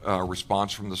current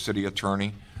response from the city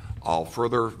attorney. I'll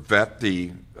further vet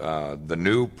the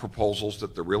new proposals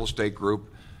that the real estate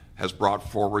group has brought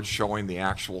forward, showing the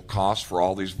actual cost for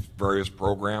all these various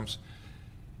programs.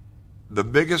 The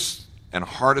biggest and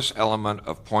hardest element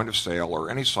of point of sale or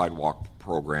any sidewalk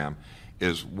program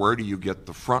is, where do you get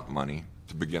the front money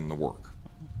to begin the work?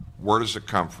 Where does it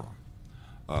come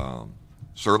from?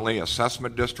 Certainly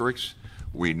assessment districts,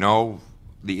 we know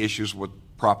the issues with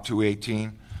Prop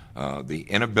 218, the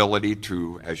inability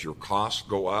to, as your costs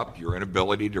go up, your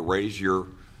inability to raise your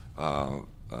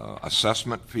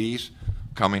assessment fees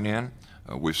coming in.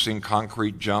 We've seen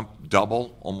concrete jump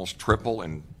double, almost triple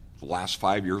in the last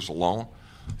 5 years alone.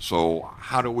 So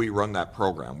how do we run that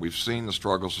program? We've seen the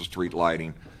struggles of street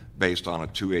lighting based on a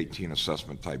 218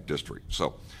 assessment type district.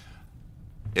 So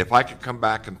If I could come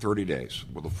back in 30 days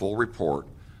with a full report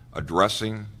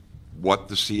addressing what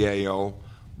the CAO,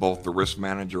 both the risk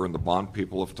manager and the bond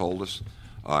people have told us,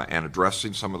 and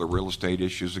addressing some of the real estate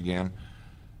issues again,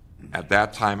 at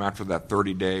that time, after that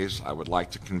 30 days, I would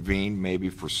like to convene maybe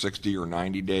for 60 or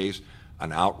 90 days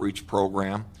an outreach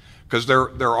program, because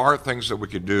there are things that we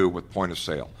could do with point of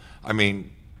sale. I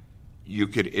mean, you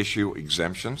could issue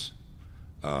exemptions.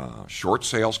 Short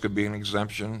sales could be an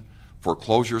exemption.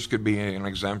 Foreclosures could be an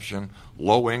exemption.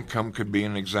 Low income could be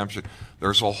an exemption.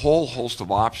 There's a whole host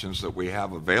of options that we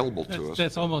have available to us.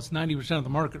 That's almost 90% of the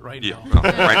market right now.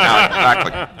 Right now,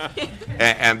 exactly.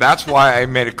 And that's why I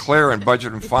made it clear in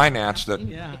Budget and Finance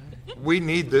that we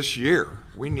need this year.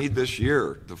 We need this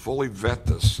year to fully vet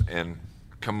this and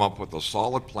come up with a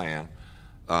solid plan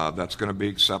that's going to be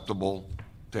acceptable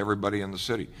to everybody in the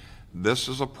city. This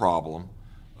is a problem,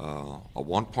 a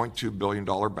 $1.2 billion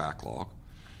backlog.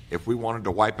 If we wanted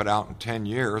to wipe it out in 10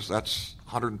 years, that's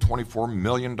 $124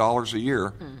 million a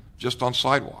year just on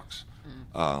sidewalks.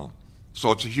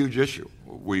 So it's a huge issue.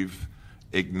 We've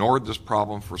ignored this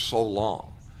problem for so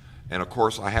long. And of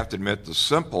course, I have to admit the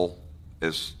simple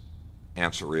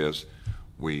answer is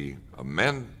we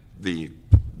amend the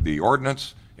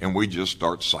ordinance and we just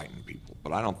start citing people.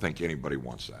 But I don't think anybody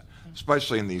wants that,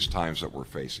 especially in these times that we're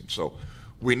facing. So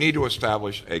we need to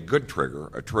establish a good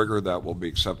trigger, a trigger that will be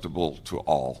acceptable to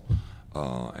all,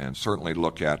 and certainly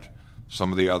look at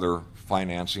some of the other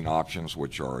financing options,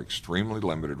 which are extremely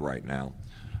limited right now.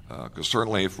 Because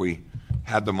certainly if we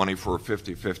had the money for a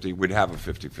 50-50, we'd have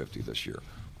a 50-50 this year,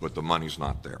 but the money's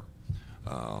not there.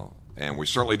 And we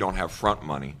certainly don't have front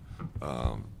money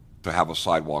to have a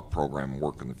sidewalk program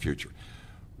work in the future.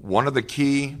 One of the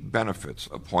key benefits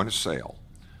of point of sale,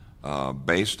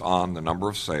 based on the number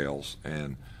of sales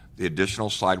and the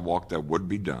additional sidewalk that would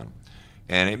be done.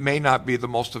 And it may not be the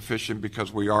most efficient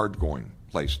because we are going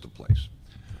place to place.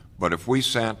 But if we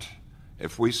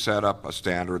set up a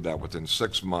standard that within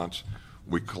 6 months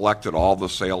we collected all the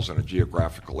sales in a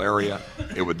geographical area,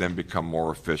 it would then become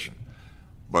more efficient.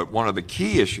 But one of the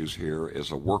key issues here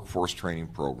is a workforce training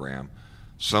program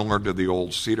similar to the old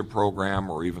CETA program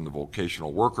or even the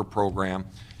vocational worker program.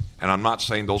 And I'm not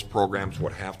saying those programs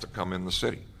would have to come in the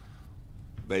city.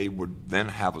 They would then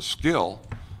have a skill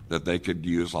that they could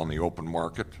use on the open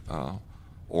market,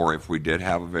 or if we did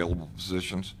have available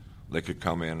positions, they could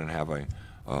come in and have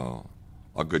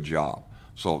a good job.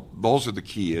 So those are the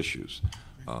key issues.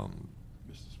 Well,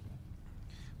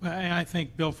 I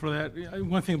thank Bill for that.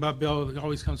 One thing about Bill, he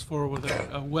always comes forward with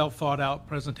a well thought out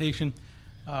presentation,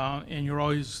 and you're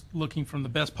always looking from the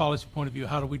best policy point of view,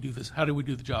 how do we do this? How do we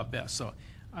do the job best? So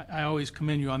I always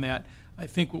commend you on that. I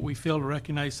think what we fail to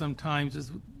recognize sometimes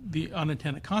is the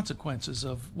unintended consequences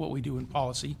of what we do in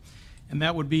policy, and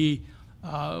that would be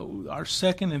our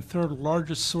second and third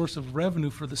largest source of revenue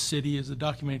for the city is the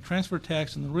documented transfer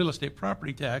tax and the real estate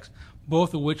property tax,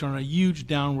 both of which are on a huge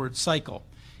downward cycle.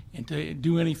 And to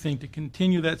do anything to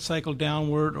continue that cycle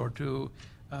downward or to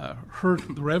hurt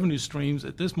the revenue streams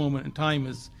at this moment in time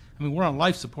is, I mean, we're on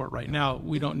life support right now.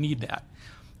 We don't need that.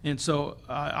 And so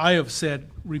I have said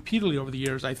repeatedly over the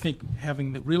years, I think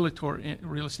having the real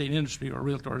estate industry or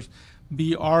realtors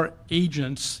be our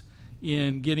agents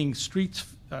in getting streets,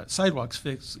 sidewalks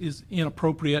fixed is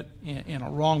inappropriate and a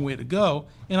wrong way to go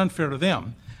and unfair to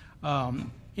them.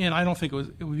 And I don't think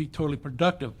it would be totally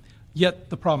productive. Yet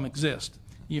the problem exists.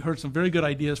 You heard some very good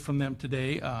ideas from them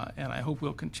today, and I hope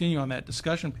we'll continue on that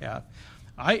discussion path.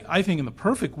 I think in the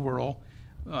perfect world,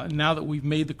 now that we've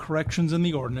made the corrections in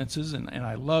the ordinances, and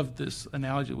I love this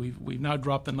analogy, we've now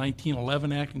dropped the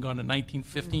 1911 Act and gone to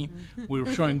 1915. We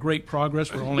were showing great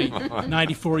progress. We're only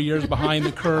 94 years behind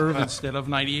the curve instead of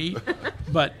 98.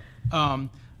 But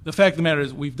the fact of the matter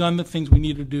is we've done the things we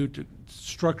need to do to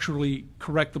structurally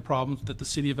correct the problems that the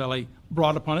city of LA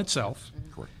brought upon itself.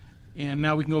 Correct. And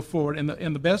now we can go forward.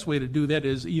 And the best way to do that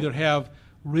is either have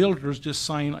realtors just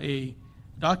sign a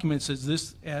document says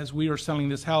this, as we are selling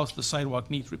this house, the sidewalk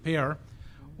needs repair,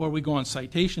 or we go on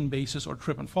citation basis or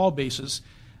trip and fall basis,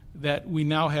 that we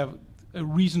now have a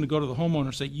reason to go to the homeowner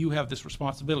and say, you have this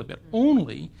responsibility. But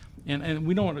only, and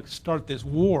we don't want to start this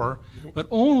war, but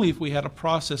only if we had a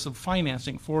process of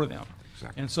financing for them.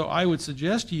 Exactly. And so I would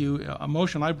suggest to you a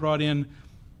motion I brought in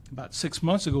about 6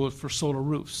 months ago was for solar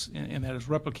roofs, and that is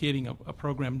replicating a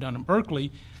program done in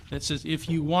Berkeley that says if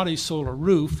you want a solar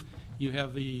roof, you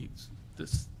have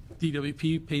this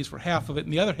DWP pays for half of it,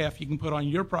 and the other half you can put on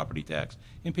your property tax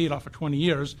and pay it off for 20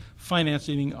 years,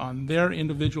 financing on their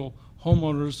individual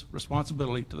homeowner's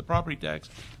responsibility to the property tax,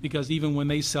 because even when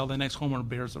they sell, the next homeowner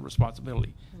bears the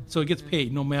responsibility. So it gets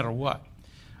paid no matter what.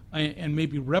 And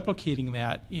maybe replicating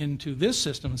that into this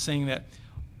system and saying that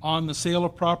on the sale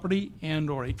of property and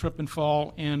or a trip and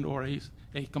fall and or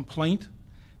a complaint,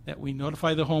 that we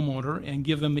notify the homeowner and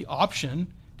give them the option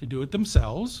to do it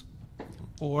themselves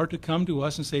or to come to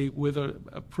us and say, with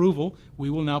approval, we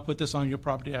will now put this on your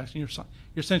property tax. And you're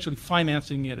essentially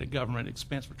financing it at government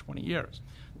expense for 20 years.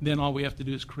 Then all we have to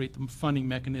do is create the funding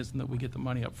mechanism that we get the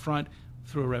money up front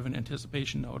through a revenue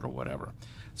anticipation note or whatever.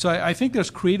 So I think there's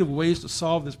creative ways to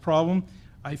solve this problem.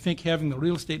 I think having the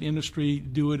real estate industry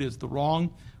do it is the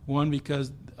wrong one,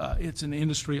 because it's an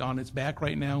industry on its back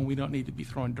right now, and we don't need to be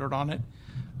throwing dirt on it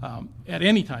at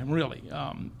any time, really.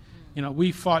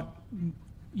 We fought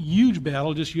huge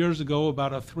battle just years ago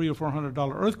about a $300 or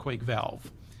 $400 earthquake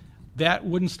valve. That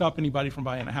wouldn't stop anybody from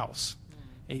buying a house.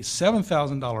 A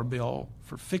 $7,000 bill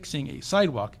for fixing a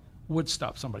sidewalk would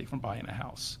stop somebody from buying a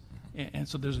house. And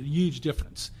so there's a huge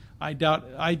difference. I doubt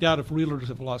if realtors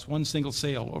have lost one single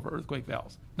sale over earthquake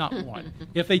valves. Not one.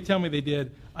 If they tell me they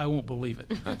did, I won't believe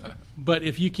it. But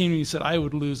if you came to me and said I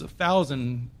would lose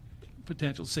 1,000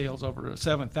 potential sales over a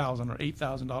 $7,000 or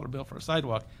 $8,000 bill for a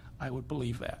sidewalk, I would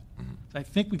believe that. So I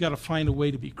think we got to find a way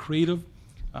to be creative.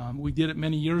 We did it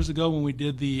many years ago when we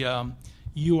did the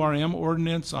URM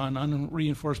ordinance on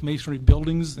unreinforced masonry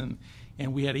buildings, and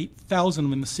we had 8,000 of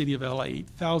them in the city of LA,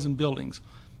 8,000 buildings.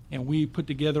 And we put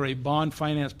together a bond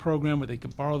finance program where they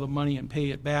could borrow the money and pay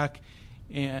it back.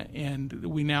 And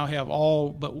we now have all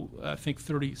but, I think,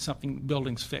 30-something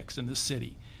buildings fixed in this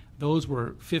city. Those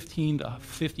were $15,000 to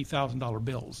 $50,000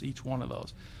 bills, each one of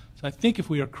those. So I think if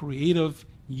we are creative,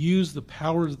 use the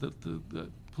powers that the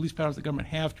police powers the government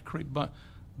have to create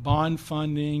bond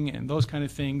funding and those kind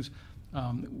of things,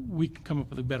 we can come up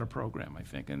with a better program, I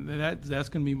think. And that's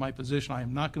going to be my position. I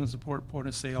am not going to support point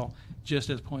of sale just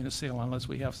as point of sale unless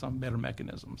we have some better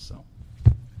mechanism. So.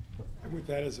 And with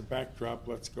that as a backdrop,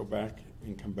 let's go back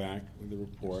and come back with the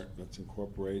report. Let's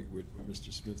incorporate what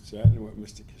Mr. Smith said and what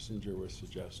Mr. Kissinger was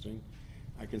suggesting.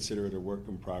 I consider it a work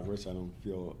in progress. I don't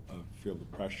feel the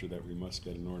pressure that we must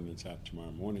get an ordinance out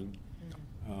tomorrow morning.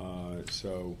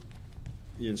 So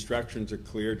the instructions are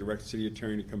clear. Direct the city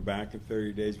attorney to come back in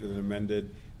 30 days with an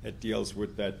amended that deals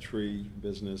with that tree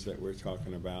business that we're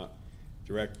talking about.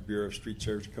 Direct the Bureau of Street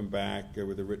Service to come back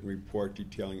with a written report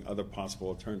detailing other possible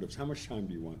alternatives. How much time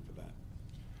do you want for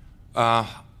that?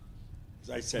 As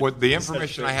I said, with the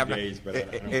information I have, days,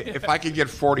 if I could get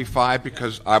 45,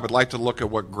 because I would like to look at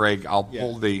what Greg, I'll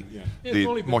pull the It's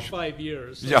only been motion. 5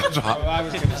 years. Yeah. Well, I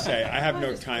was going to say, I have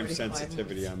no time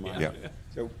sensitivity on mine. Yeah.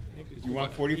 So you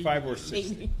want 45 or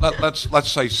 60?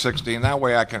 Let's say 60, and that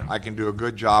way I can do a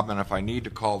good job, and if I need to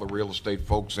call the real estate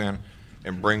folks in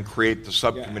and create the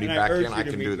subcommittee back in, I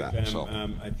can do that. So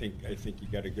I think you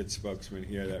got a good spokesman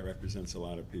here that represents a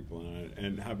lot of people on it.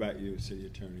 And how about you, city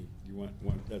attorney? You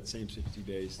want that same 60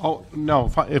 days? Oh,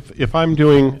 no, if I'm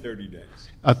doing 30 days.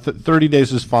 30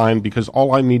 days is fine, because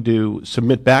all I need to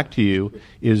submit back to you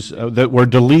is that we're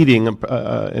deleting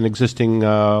an existing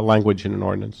language in an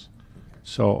ordinance.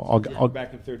 So I'll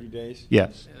back in 30 days?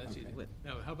 Yes. Yeah, that's easy.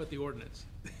 Now, how about the ordinance?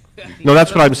 No,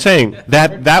 that's what I'm saying.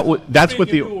 That's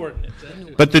what New ordinance.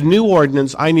 But the new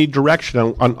ordinance, I need direction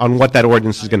on what that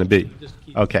ordinance is going to be.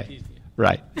 Okay,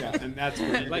 right. Yeah, and that's what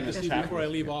I'd you're like going to to see chat before I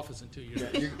with. leave office in 2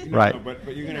 years. Right.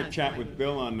 But you're going to chat with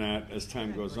Bill on that as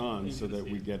time goes on, so that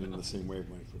we get in the same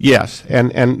wavelength. Yes,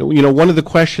 and one of the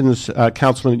questions,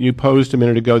 Councilman, that you posed a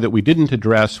minute ago that we didn't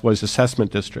address was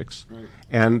assessment districts. Right.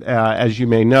 And as you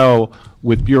may know,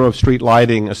 with Bureau of Street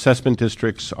Lighting, assessment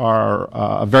districts are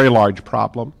a very large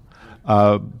problem,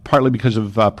 partly because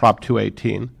of Prop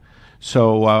 218.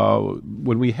 So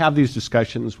when we have these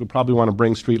discussions, we probably want to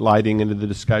bring street lighting into the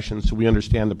discussion so we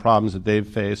understand the problems that they've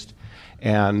faced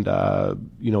and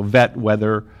vet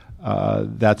whether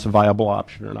that's a viable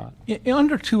option or not.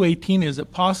 Under 218, is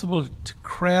it possible to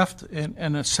craft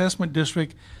an assessment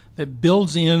district that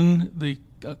builds in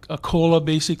a COLA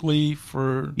basically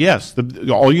for? Yes,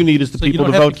 all you need is the people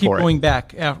to vote for it. So you don't have to keep going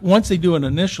back. Once they do an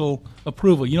initial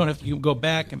approval, you don't have to go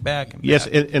back and back and back. Yes,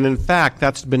 and in fact,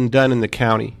 that's been done in the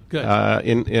county. Good.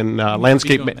 In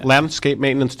landscape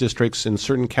maintenance districts in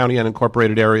certain county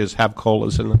unincorporated areas have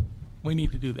COLAs in them. We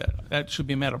need to do that. That should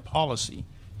be a matter of policy.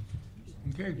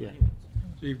 Okay. Yeah.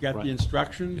 So you've got the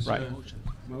instructions. Right.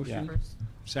 Motion. Yeah.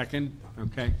 Second.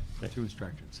 Okay. 2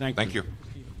 instructions. Thank you.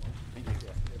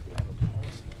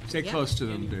 Stay close to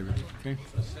them, David. Okay.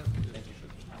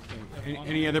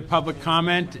 Any other public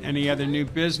comment? Any other new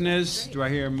business? Do I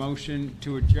hear a motion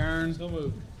to adjourn? So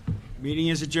moved. Meeting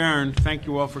is adjourned. Thank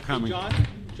you all for coming.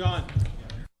 John.